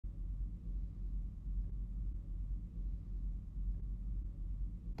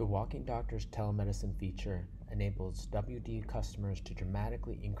The Walking Doctor's telemedicine feature enables WD customers to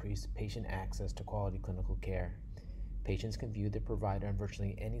dramatically increase patient access to quality clinical care. Patients can view their provider on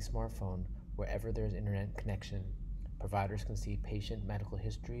virtually any smartphone wherever there is internet connection. Providers can see patient medical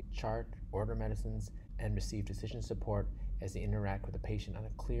history, chart, order medicines, and receive decision support as they interact with the patient on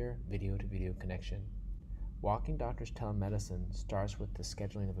a clear video-to-video connection. Walking Doctor's telemedicine starts with the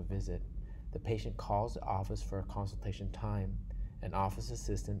scheduling of a visit. The patient calls the office for a consultation time. An office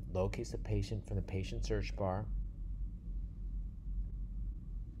assistant locates the patient from the patient search bar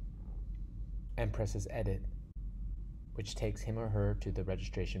and presses edit, which takes him or her to the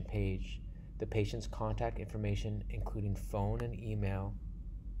registration page. The patient's contact information, including phone and email,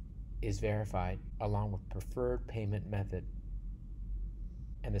 is verified along with preferred payment method,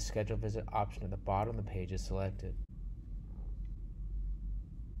 and the schedule visit option at the bottom of the page is selected.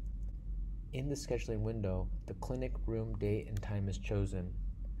 In the scheduling window, the clinic room date and time is chosen.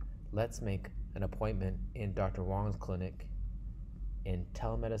 Let's make an appointment in Dr. Wong's clinic in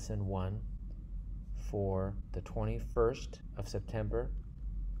Telemedicine 1 for the 21st of September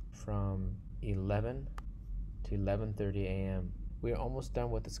from 11 to 11:30 a.m. We are almost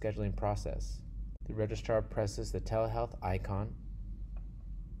done with the scheduling process. The registrar presses the Tele-Health icon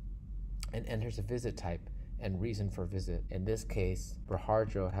and enters a visit type and reason for visit. In this case,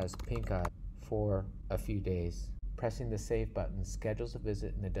 Berhardjo has pink eye for a few days. Pressing the save button schedules a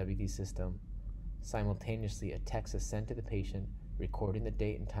visit in the WD system. Simultaneously, a text is sent to the patient recording the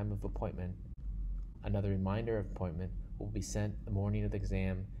date and time of appointment. Another reminder of appointment will be sent the morning of the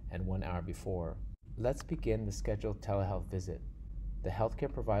exam and 1 hour before. Let's begin the scheduled telehealth visit. The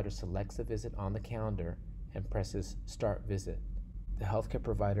healthcare provider selects the visit on the calendar and presses Start Visit. The healthcare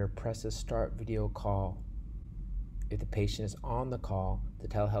provider presses Start Video Call. If the patient is on the call, the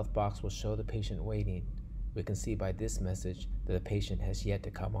telehealth box will show the patient waiting. We can see by this message that the patient has yet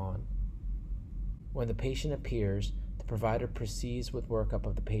to come on. When the patient appears, the provider proceeds with workup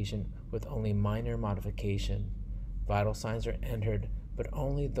of the patient with only minor modification. Vital signs are entered, but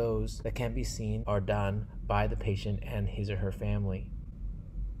only those that can be seen are done by the patient and his or her family.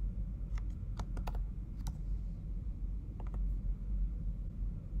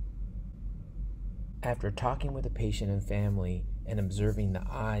 After talking with the patient and family and observing the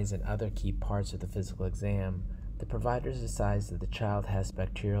eyes and other key parts of the physical exam, the provider decides that the child has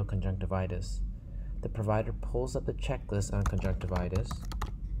bacterial conjunctivitis. The provider pulls up the checklist on conjunctivitis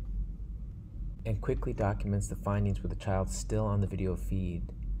and quickly documents the findings with the child still on the video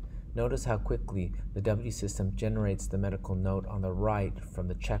feed. Notice how quickly the WD system generates the medical note on the right from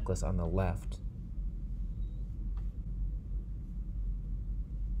the checklist on the left.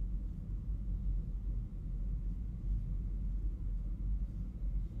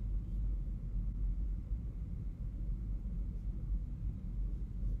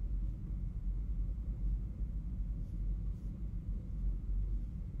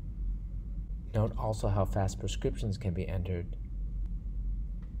 Note also how fast prescriptions can be entered.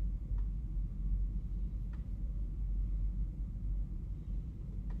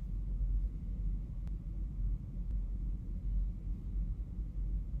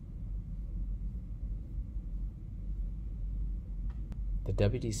 The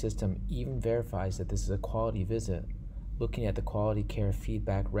WD system even verifies that this is a quality visit. Looking at the quality care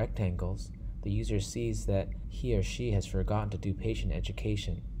feedback rectangles, the user sees that he or she has forgotten to do patient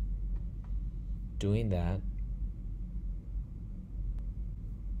education. Doing that,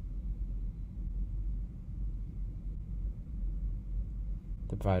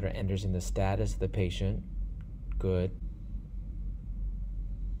 the provider enters in the status of the patient, good,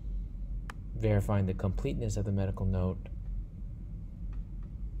 verifying the completeness of the medical note.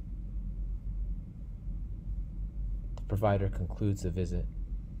 The provider concludes the visit.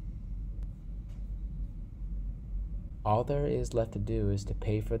 All there is left to do is to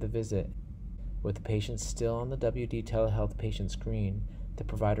pay for the visit. With the patient still on the WD Telehealth patient screen, the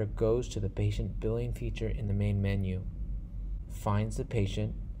provider goes to the patient billing feature in the main menu, finds the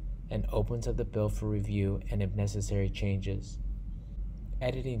patient, and opens up the bill for review and if necessary changes.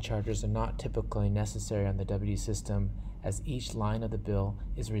 Editing charges are not typically necessary on the WD system, as each line of the bill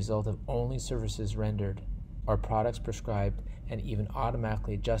is a result of only services rendered or products prescribed and even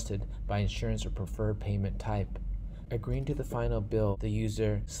automatically adjusted by insurance or preferred payment type. Agreeing to the final bill, the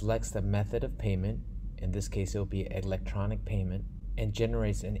user selects the method of payment, in this case it will be electronic payment, and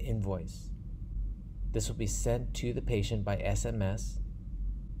generates an invoice. This will be sent to the patient by SMS,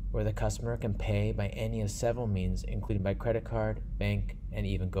 where the customer can pay by any of several means, including by credit card, bank, and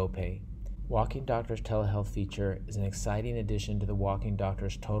even GoPay. Walking Doctor's Telehealth feature is an exciting addition to the Walking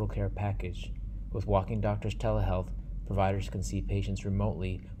Doctor's Total Care package. With Walking Doctor's Telehealth, providers can see patients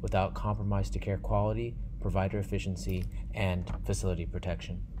remotely without compromise to care quality, provider efficiency, and facility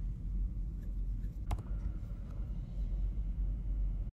protection.